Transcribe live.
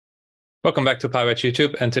Welcome back to Pybites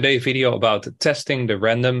YouTube, and today a video about testing the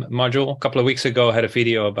random module. A couple of weeks ago I had a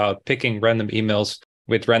video about picking random emails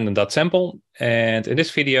with random.sample, and in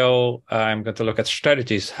this video I'm going to look at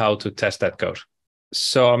strategies how to test that code.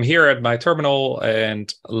 So I'm here at my terminal,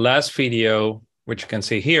 and last video, which you can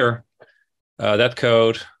see here, that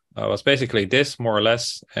code was basically this more or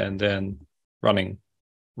less, and then running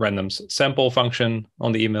random's sample function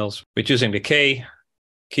on the emails with using the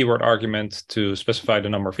keyword argument to specify the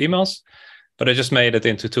number of emails, but I just made it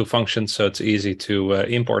into two functions, so it's easy to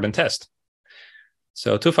import and test.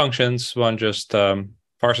 So two functions, one just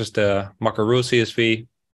parses the Macaru CSV,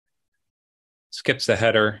 skips the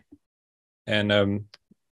header, and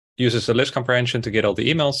uses a list comprehension to get all the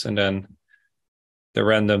emails, and then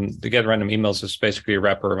the get random emails is basically a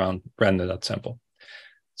wrapper around random.sample.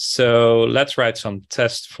 So let's write some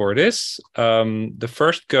tests for this. The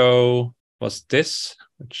first go was this,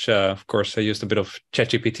 which of course I used a bit of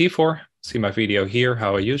ChatGPT for. See my video here,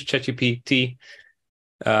 how I use ChatGPT.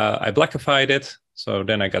 I blackified it, so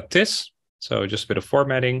then I got this. So just a bit of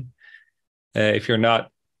formatting. If you're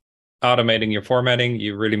not automating your formatting,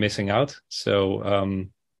 you're really missing out. So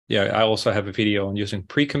yeah, I also have a video on using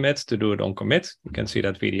pre-commit to do it on commit. You can see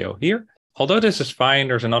that video here. Although this is fine,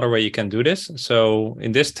 there's another way you can do this. So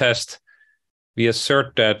in this test, we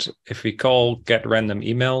assert that if we call get random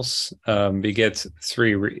emails, we get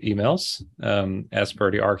 3 emails as per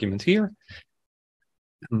the argument here.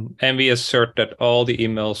 And we assert that all the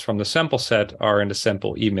emails from the sample set are in the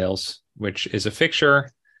sample emails, which is a fixture,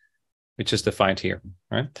 which is defined here,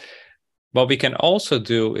 right? What we can also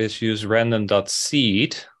do is use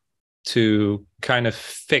random.seed to kind of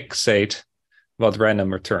fixate what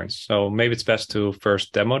random returns. So maybe it's best to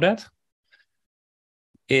first demo that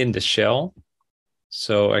in the shell.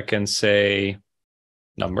 So I can say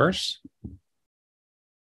numbers.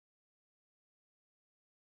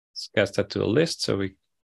 Let's cast that to a list so we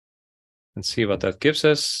can see what that gives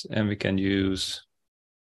us. And we can use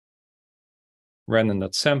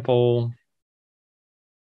random.sample.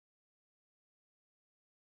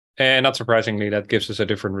 And not surprisingly, that gives us a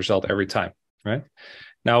different result every time, right?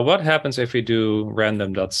 Now, what happens if we do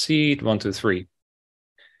random.seed 1, 2, 3?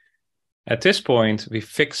 At this point, we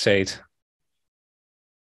fixate.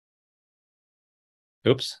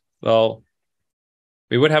 Oops. Well,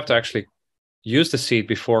 we would have to actually use the seed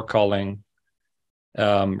before calling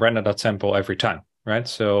random.sample every time, right?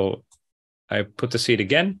 So I put the seed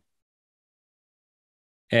again,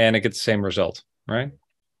 and I get the same result, right?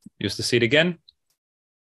 Use the seed again,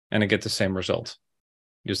 and I get the same result.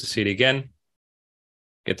 Use the seed again,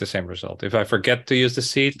 get the same result. If I forget to use the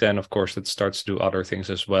seed, then of course it starts to do other things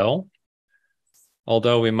as well.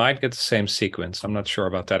 Although we might get the same sequence. I'm not sure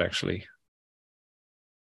about that actually.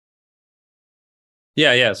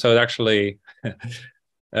 Yeah. So actually,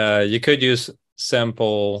 you could use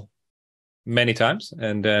sample many times,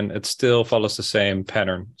 and then it still follows the same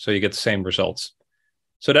pattern. So you get the same results.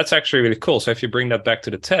 So that's actually really cool. So if you bring that back to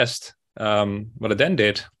the test, what I then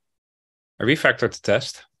did, I refactored the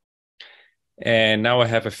test. And now I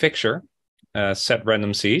have a fixture, set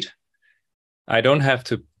random seed. I don't have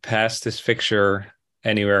to pass this fixture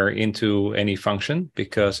anywhere into any function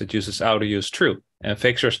because it uses autouse true. And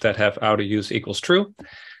fixtures that have autouse equals true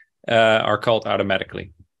are called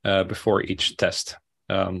automatically before each test.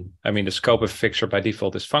 I mean, the scope of a fixture by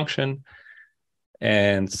default is function.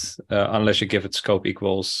 And unless you give it scope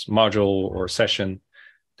equals module or session,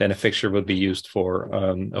 then a fixture would be used for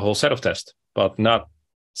a whole set of tests, but not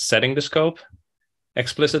setting the scope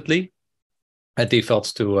explicitly. It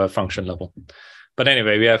defaults to a function level. But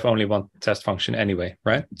anyway, we have only one test function anyway,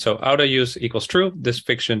 right? So autouse equals true. This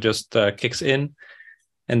fiction just kicks in,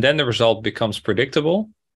 and then the result becomes predictable.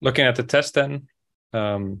 Looking at the test then,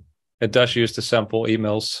 it does use the sample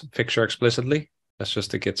emails fixture explicitly. That's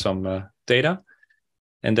just to get some data.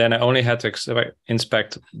 And then I only had to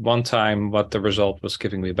inspect one time what the result was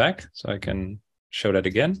giving me back. So I can show that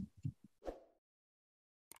again.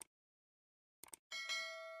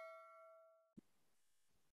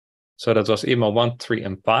 So that was email 1, 3,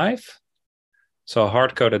 and 5. So I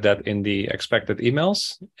hard-coded that in the expected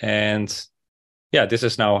emails. And yeah, this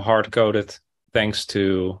is now hard-coded thanks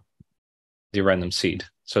to the random seed.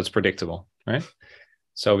 So it's predictable, right?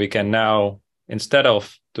 So we can now, instead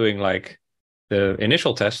of doing like the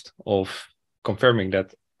initial test of confirming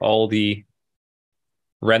that all the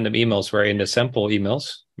random emails were in the sample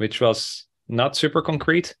emails, which was not super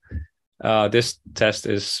concrete, this test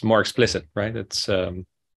is more explicit, right?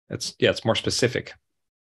 It's more specific.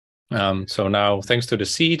 So now, thanks to the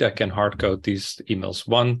seed, I can hard code these emails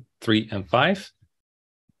 1, 3, and 5,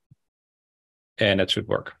 and that should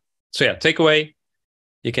work. So yeah, takeaway: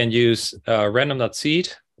 You can use random.seed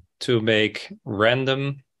to make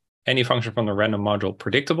any function from the random module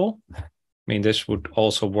predictable. I mean, this would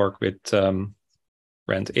also work with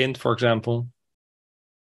randint, for example.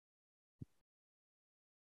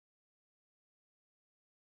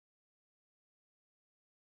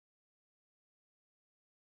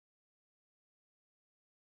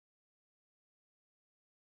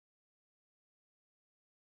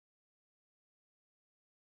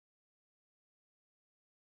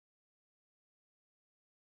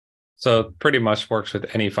 So pretty much works with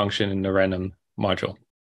any function in the random module.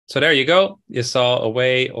 So there you go. You saw a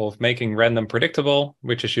way of making random predictable,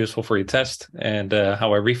 which is useful for your test, and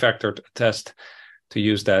how I refactored a test to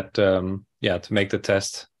use that, to make the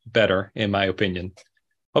test better, in my opinion.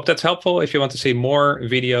 Hope that's helpful. If you want to see more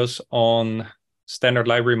videos on standard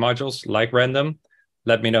library modules like random,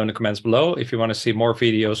 let me know in the comments below. If you want to see more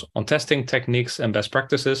videos on testing techniques and best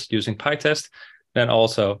practices using PyTest, then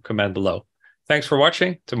also comment below. Thanks for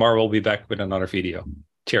watching. Tomorrow we'll be back with another video.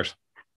 Cheers.